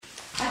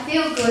I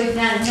feel good.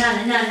 No.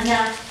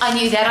 I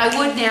knew that I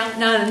would now.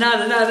 No.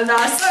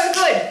 So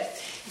good.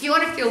 If you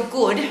want to feel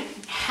good,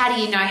 how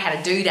do you know how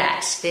to do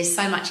that? There's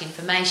so much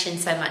information,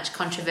 so much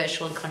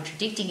controversial and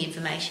contradicting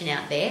information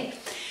out there.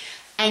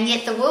 And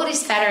yet the world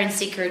is fatter and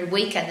sicker and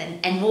weaker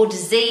and more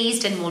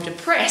diseased and more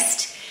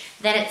depressed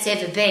than it's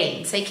ever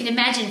been. So you can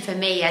imagine for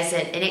me as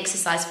an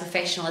exercise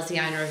professional, as the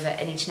owner of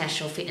an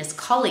international fitness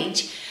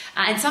college,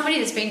 and somebody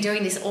that's been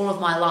doing this all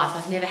of my life,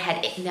 I've never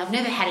had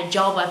a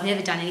job, I've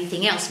never done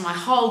anything else. My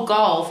whole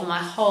goal for my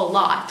whole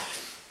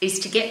life is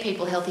to get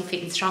people healthy,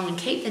 fit and strong and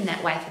keep them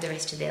that way for the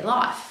rest of their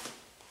life.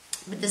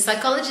 But the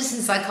psychologists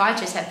and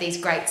psychiatrists have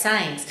these great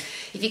sayings.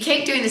 If you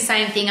keep doing the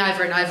same thing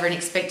over and over and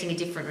expecting a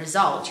different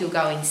result, you'll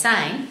go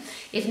insane.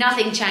 If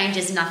nothing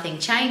changes, nothing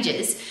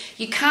changes.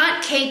 You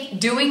can't keep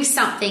doing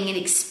something and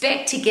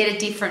expect to get a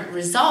different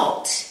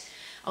result.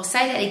 I'll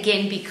say that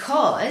again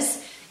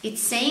because it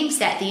seems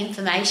that the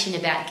information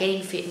about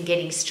getting fit and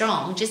getting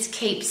strong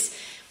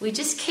we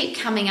just keep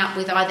coming up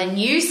with either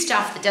new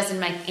stuff that doesn't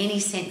make any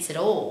sense at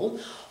all,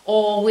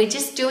 or we're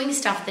just doing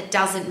stuff that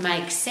doesn't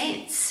make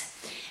sense.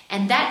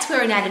 And that's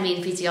where anatomy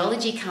and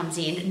physiology comes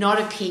in,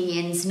 not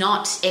opinions,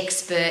 not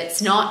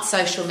experts, not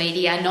social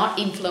media, not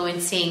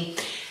influencing.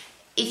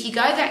 If you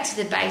go back to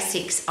the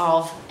basics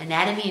of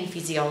anatomy and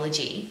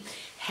physiology,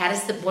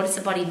 what is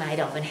the body made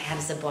of and how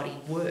does the body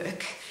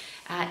work?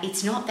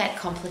 It's not that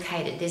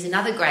complicated. There's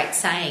another great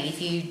saying,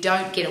 if you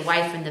don't get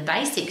away from the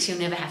basics, you'll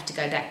never have to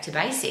go back to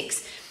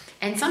basics.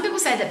 And some people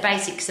say that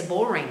basics are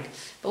boring.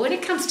 But when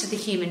it comes to the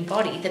human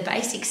body, the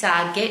basics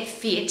are get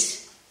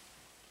fit.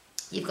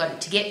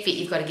 To get fit,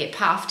 you've got to get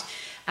puffed.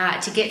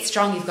 To get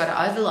strong, you've got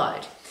to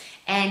overload.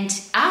 And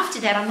after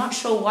that, I'm not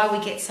sure why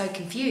we get so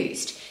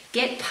confused.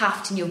 Get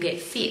puffed and you'll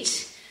get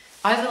fit.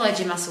 Overload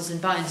your muscles and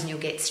bones and you'll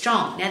get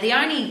strong. Now, the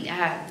only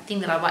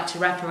thing that I like to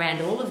wrap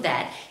around all of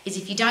that is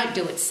if you don't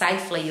do it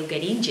safely, you'll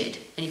get injured.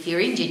 And if you're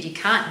injured, you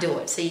can't do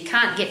it. So you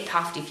can't get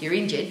puffed if you're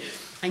injured,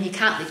 and you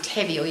can't lift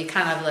heavy or you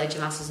can't overload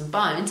your muscles and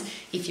bones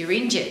if you're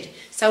injured.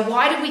 So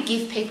why do we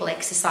give people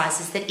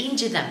exercises that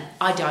injure them?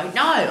 I don't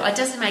know. It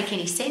doesn't make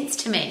any sense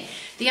to me.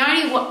 The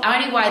only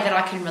way that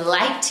I can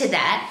relate to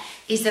that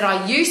is that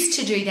I used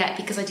to do that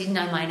because I didn't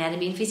know my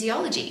anatomy and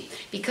physiology.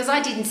 Because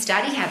I didn't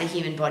study how the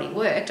human body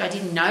worked, I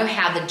didn't know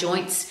how the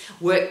joints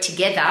worked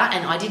together,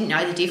 and I didn't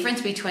know the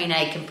difference between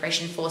a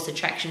compression force, a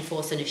traction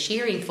force, and a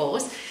shearing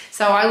force.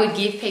 So I would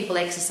give people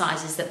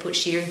exercises that put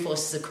shearing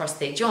forces across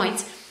their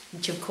joints,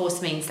 which of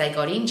course means they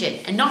got injured.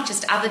 And not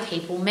just other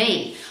people,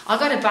 me. I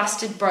got a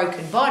busted,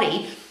 broken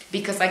body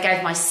because I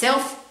gave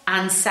myself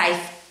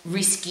unsafe,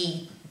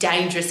 risky,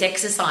 dangerous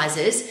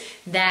exercises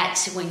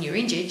that when you're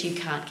injured, you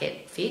can't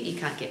get fit, you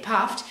can't get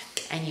puffed,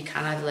 and you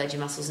can't overload your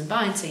muscles and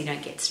bones, so you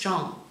don't get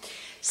strong.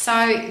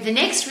 So the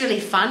next really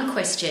fun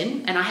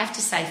question, and I have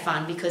to say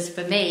fun because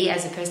for me,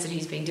 as a person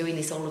who's been doing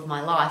this all of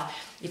my life,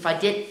 if I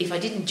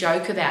didn't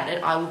joke about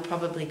it, I would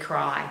probably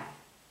cry.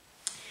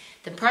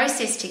 The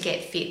process to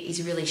get fit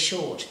is really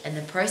short, and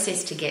the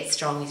process to get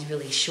strong is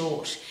really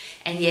short.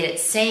 And yet it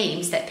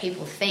seems that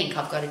people think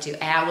I've got to do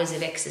hours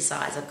of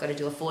exercise, I've got to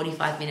do a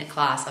 45-minute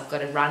class, I've got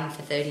to run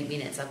for 30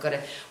 minutes, I've got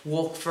to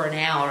walk for an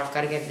hour, I've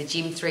got to go to the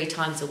gym 3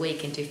 times a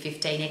week and do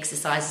 15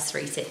 exercises,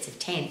 3 sets of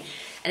 10.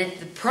 And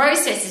the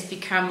process has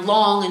become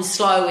long and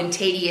slow and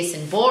tedious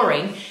and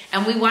boring,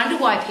 and we wonder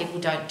why people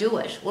don't do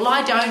it. Well,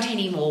 I don't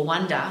anymore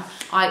wonder.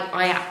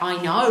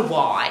 I know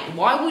why.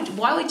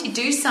 Why would you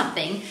do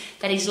something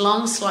that is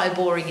long, slow,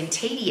 boring and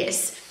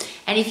tedious?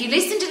 And if you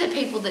listen to the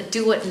people that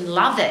do it and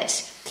love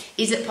it,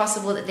 is it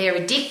possible that they're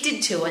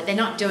addicted to it? They're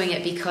not doing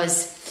it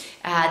because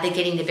they're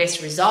getting the best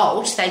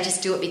result. They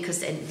just do it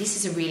because, and this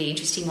is a really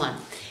interesting one,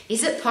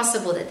 is it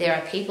possible that there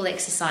are people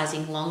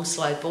exercising long,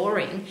 slow,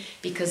 boring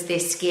because they're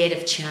scared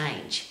of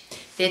change?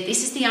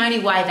 This is the only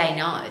way they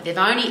know. They've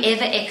only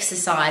ever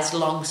exercised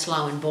long,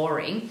 slow and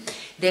boring.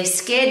 They're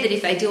scared that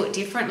if they do it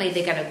differently,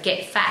 they're going to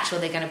get fat or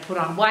they're going to put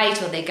on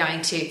weight or they're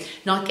going to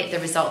not get the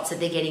results that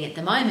they're getting at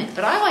the moment.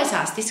 But I always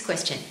ask this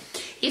question.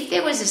 If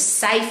there was a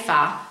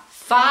safer,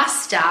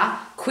 faster,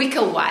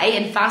 quicker way,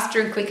 and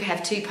faster and quicker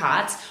have 2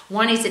 parts.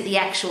 One is that the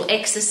actual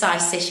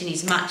exercise session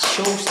is much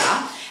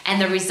shorter and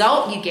the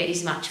result you get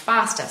is much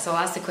faster. So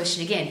I'll ask the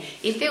question again.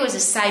 If there was a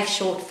safe,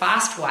 short,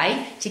 fast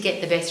way to get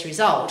the best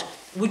result,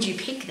 would you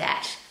pick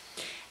that?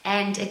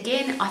 And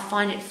again, I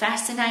find it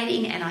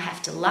fascinating and I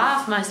have to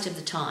laugh most of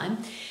the time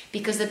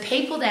because the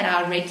people that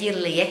are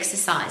regularly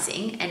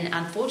exercising, and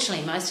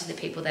unfortunately most of the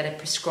people that are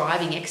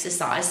prescribing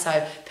exercise,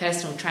 so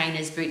personal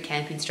trainers, boot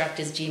camp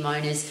instructors, gym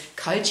owners,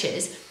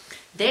 coaches,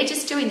 they're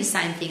just doing the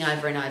same thing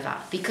over and over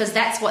because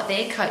that's what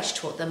their coach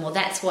taught them, or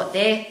that's what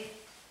their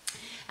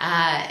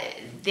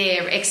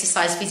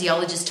exercise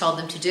physiologist told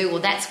them to do, or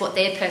that's what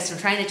their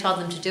personal trainer told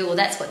them to do, or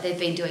that's what they've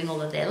been doing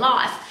all of their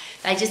life.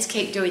 They just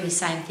keep doing the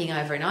same thing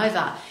over and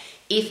over.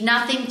 If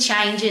nothing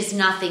changes,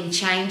 nothing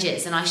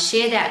changes. And I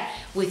share that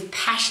with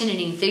passion and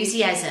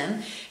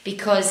enthusiasm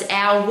because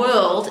our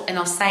world, and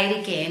I'll say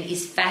it again,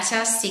 is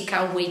fatter,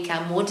 sicker,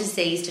 weaker, more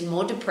diseased and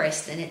more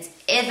depressed than it's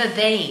ever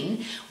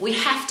been. We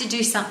have to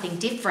do something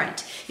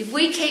different. If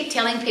we keep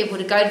telling people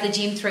to go to the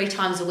gym 3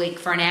 times a week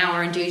for an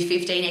hour and do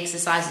 15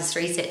 exercises,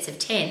 3 sets of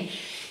 10,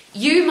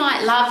 you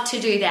might love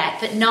to do that,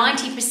 but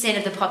 90%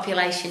 of the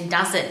population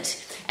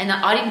doesn't. And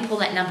I didn't pull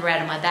that number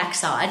out of my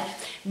backside.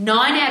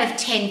 9 out of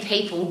 10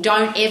 people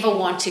don't ever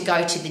want to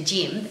go to the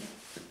gym.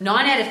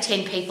 9 out of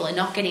 10 people are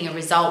not getting a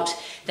result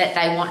that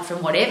they want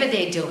from whatever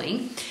they're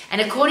doing.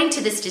 And according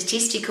to the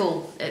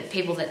statistical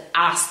people that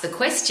ask the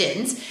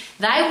questions,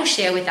 they will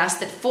share with us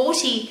that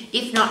 40,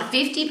 if not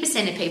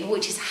 50% of people,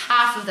 which is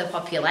half of the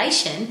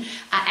population,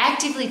 are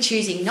actively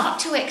choosing not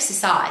to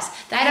exercise.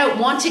 They don't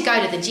want to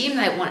go to the gym,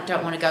 they don't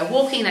want to go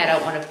walking, they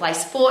don't want to play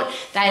sport,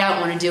 they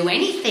don't want to do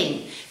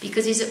anything.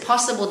 Because is it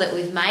possible that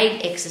we've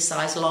made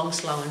exercise long,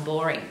 slow and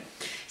boring?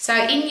 So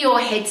in your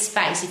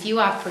headspace, if you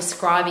are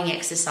prescribing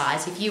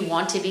exercise, if you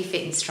want to be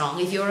fit and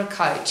strong, if you're a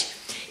coach,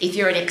 if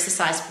you're an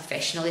exercise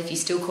professional, if you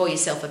still call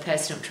yourself a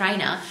personal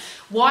trainer,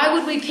 why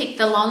would we pick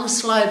the long,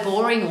 slow,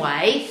 boring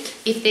way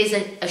if there's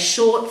a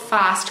short,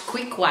 fast,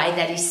 quick way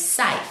that is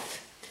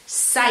safe?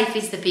 Safe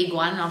is the big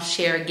one. I'll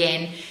share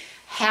again.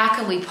 How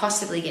can we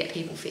possibly get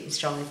people fit and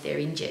strong if they're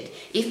injured?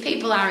 If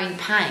people are in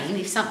pain,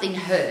 if something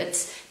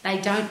hurts,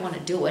 they don't want to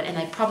do it and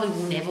they probably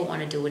will never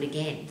want to do it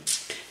again.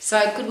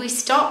 So could we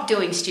stop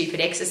doing stupid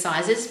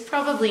exercises?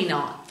 Probably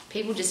not.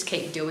 People just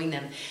keep doing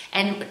them.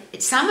 And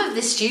some of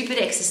the stupid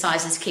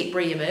exercises keep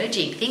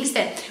re-emerging. Things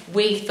that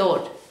we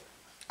thought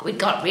we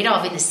got rid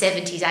of in the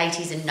 70s,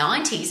 80s and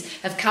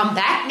 90s have come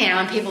back now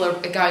and people are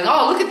going,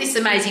 oh, look at this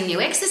amazing new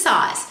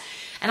exercise.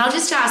 And I'll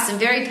just ask some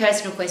very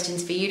personal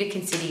questions for you to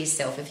consider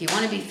yourself. If you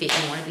want to be fit,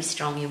 you want to be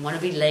strong, you want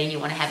to be lean, you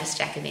want to have a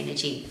stack of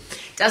energy.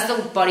 Does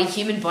the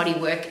human body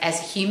work as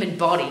a human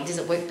body? Does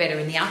it work better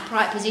in the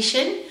upright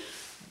position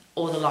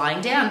or the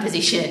lying down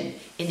position?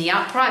 In the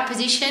upright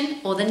position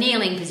or the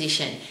kneeling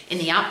position? In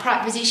the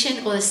upright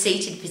position or the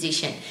seated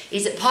position?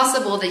 Is it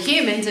possible that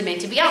humans are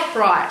meant to be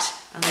upright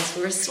unless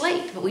we're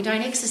asleep, but we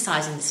don't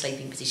exercise in the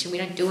sleeping position? We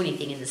don't do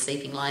anything in the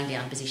sleeping, lying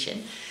down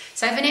position.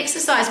 So if an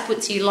exercise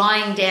puts you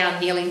lying down,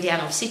 kneeling down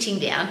or sitting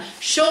down,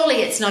 surely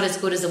it's not as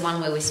good as the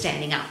one where we're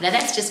standing up. Now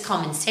that's just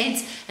common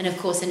sense, and of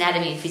course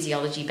anatomy and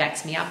physiology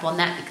backs me up on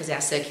that because our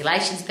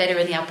circulation's better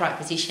in the upright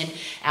position,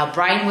 our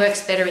brain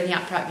works better in the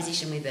upright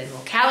position, we burn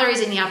more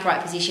calories in the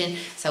upright position,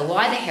 so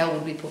why the hell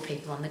would we put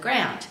people on the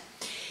ground?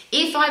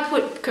 If I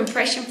put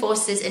compression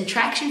forces and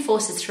traction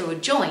forces through a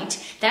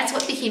joint, that's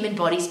what the human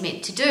body's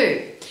meant to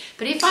do.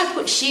 But if I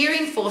put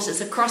shearing forces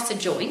across a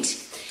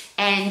joint,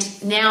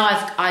 and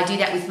now I do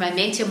that with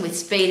momentum, with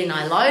speed, and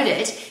I load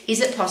it,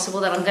 is it possible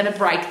that I'm going to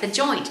break the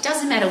joint? It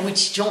doesn't matter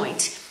which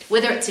joint,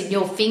 whether it's in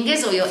your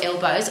fingers or your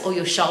elbows or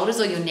your shoulders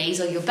or your knees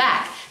or your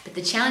back. But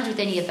the challenge with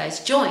any of those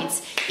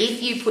joints,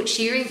 if you put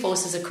shearing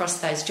forces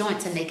across those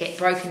joints and they get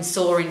broken,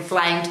 sore,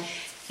 inflamed,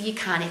 you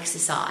can't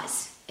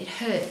exercise. It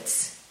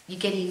hurts. You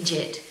get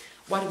injured.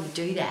 Why do we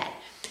do that?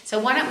 So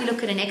why don't we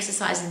look at an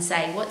exercise and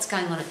say, what's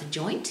going on at the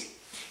joint?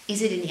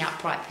 Is it in the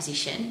upright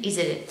position? Is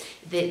it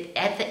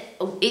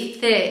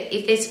if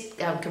there's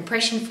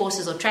compression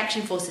forces or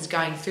traction forces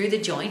going through the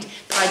joint,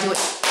 but I do it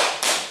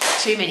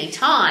too many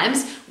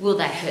times, will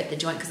that hurt the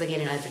joint because I get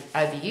an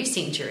overuse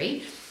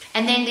injury?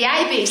 And then the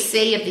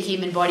ABC of the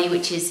human body,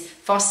 which is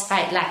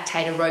phosphate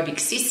lactate aerobic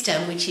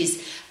system, which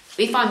is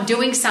if I'm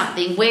doing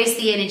something, where's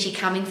the energy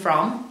coming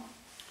from?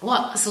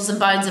 What muscles and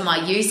bones am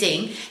I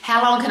using?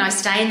 How long can I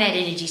stay in that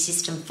energy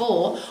system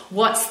for?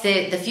 What's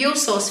the fuel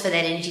source for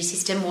that energy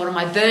system? What am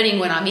I burning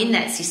when I'm in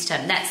that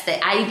system? That's the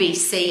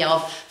ABC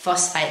of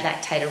phosphate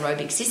lactate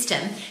aerobic system.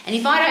 And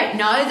if I don't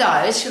know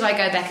those, should I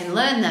go back and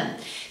learn them?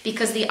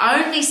 Because the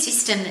only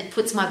system that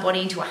puts my body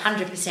into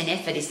 100%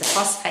 effort is the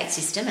phosphate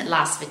system. It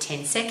lasts for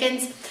 10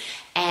 seconds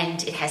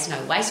and it has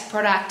no waste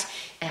product.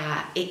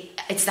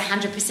 It's the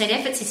 100%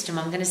 effort system.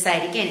 I'm going to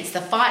say it again. It's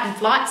the fight and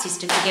flight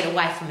system to get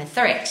away from a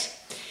threat.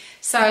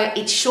 So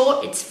it's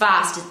short, it's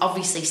fast, it's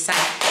obviously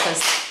safe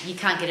because you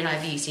can't get an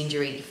overuse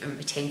injury from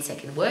a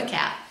 10-second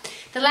workout.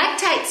 The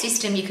lactate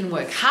system, you can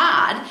work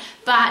hard,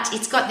 but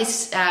it's got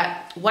this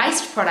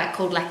waste product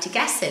called lactic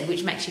acid,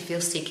 which makes you feel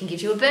sick and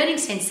gives you a burning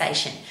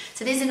sensation.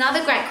 So there's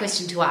another great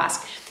question to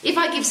ask. If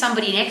I give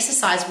somebody an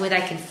exercise where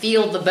they can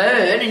feel the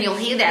burn, and you'll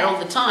hear that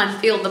all the time,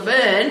 feel the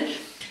burn,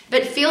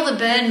 but feel the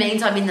burn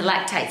means I'm in the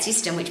lactate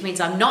system, which means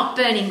I'm not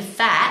burning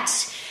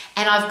fat,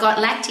 and I've got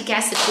lactic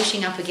acid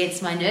pushing up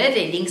against my nerve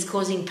endings,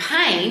 causing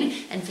pain,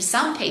 and for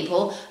some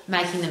people,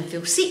 making them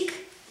feel sick.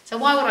 So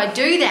why would I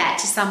do that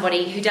to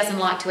somebody who doesn't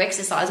like to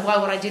exercise? Why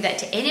would I do that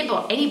to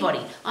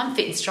anybody? I'm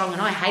fit and strong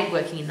and I hate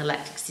working in the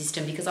lactic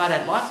system because I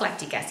don't like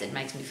lactic acid. It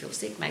makes me feel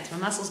sick, makes my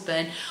muscles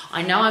burn.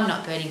 I know I'm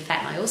not burning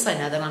fat, and I also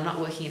know that I'm not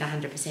working at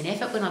 100%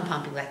 effort when I'm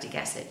pumping lactic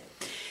acid.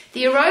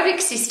 The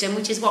aerobic system,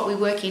 which is what we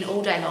work in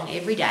all day long,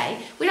 every day,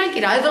 we don't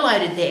get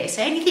overloaded there.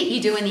 So anything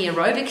you do in the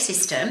aerobic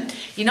system,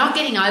 you're not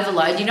getting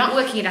overloaded, you're not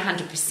working at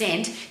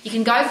 100%, you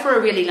can go for a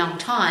really long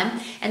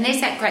time. And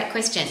there's that great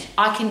question.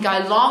 I can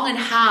go long and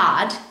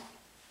hard.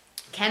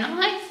 Can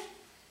I?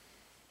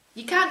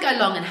 You can't go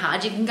long and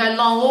hard. You can go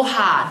long or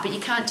hard, but you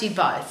can't do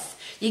both.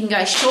 You can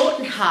go short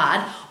and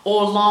hard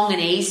or long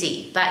and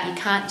easy, but you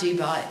can't do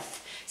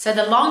both. So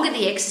the longer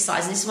the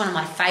exercise, and this is one of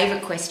my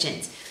favourite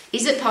questions,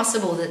 is it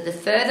possible that the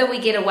further we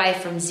get away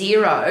from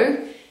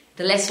zero,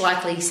 the less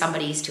likely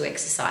somebody is to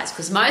exercise?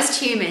 Because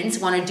most humans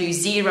want to do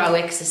zero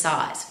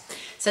exercise.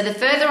 So the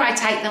further I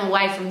take them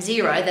away from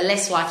zero, the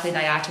less likely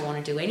they are to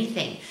want to do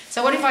anything.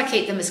 So what if I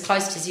keep them as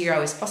close to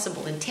zero as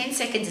possible? And 10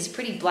 seconds is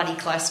pretty bloody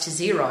close to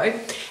zero.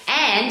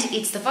 And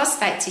it's the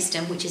phosphate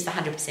system, which is the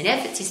 100%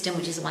 effort system,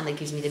 which is the one that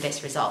gives me the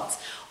best results.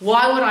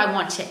 Why would I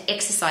want to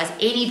exercise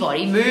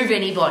anybody, move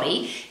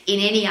anybody in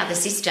any other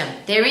system?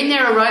 They're in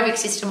their aerobic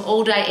system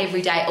all day,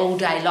 every day, all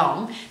day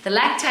long. The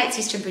lactate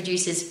system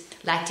produces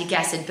lactic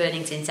acid,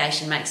 burning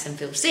sensation, makes them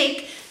feel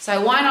sick.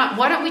 So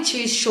why don't we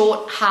choose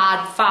short,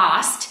 hard,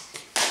 fast?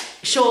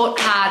 Short,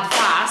 hard,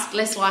 fast,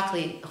 less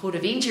likelihood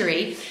of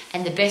injury,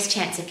 and the best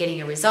chance of getting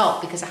a result,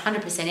 because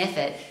 100%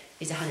 effort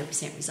is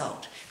 100%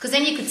 result. Because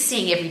then you could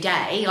sing every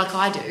day, like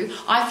I do.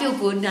 I feel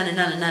good, na na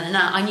na na na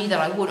na. I knew that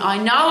I would. I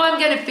know I'm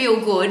going to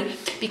feel good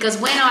because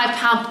when I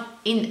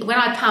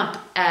pump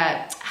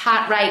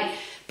heart rate,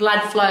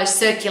 blood flow,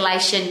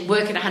 circulation,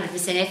 work at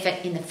 100%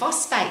 effort in the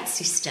phosphate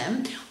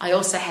system, I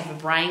also have a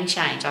brain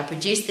change. I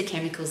produce the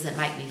chemicals that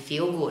make me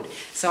feel good.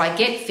 So I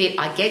get fit,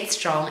 I get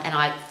strong, and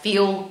I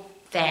feel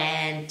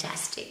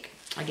fantastic.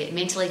 I get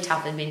mentally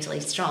tough and mentally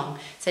strong,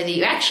 so that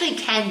you actually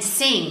can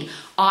sing,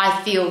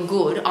 I feel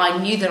good. I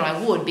knew that I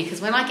would,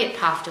 because when I get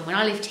puffed and when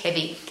I lift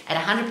heavy at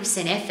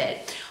 100%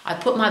 effort, I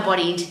put my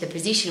body into the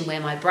position where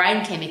my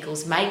brain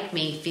chemicals make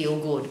me feel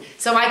good.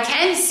 So I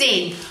can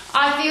sing,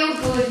 I feel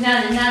good,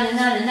 na na na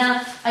na na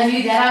na. I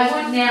knew that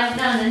I would now,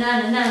 na na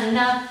na na na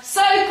na.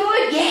 So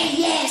good,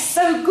 yeah,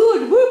 so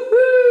good, whoop.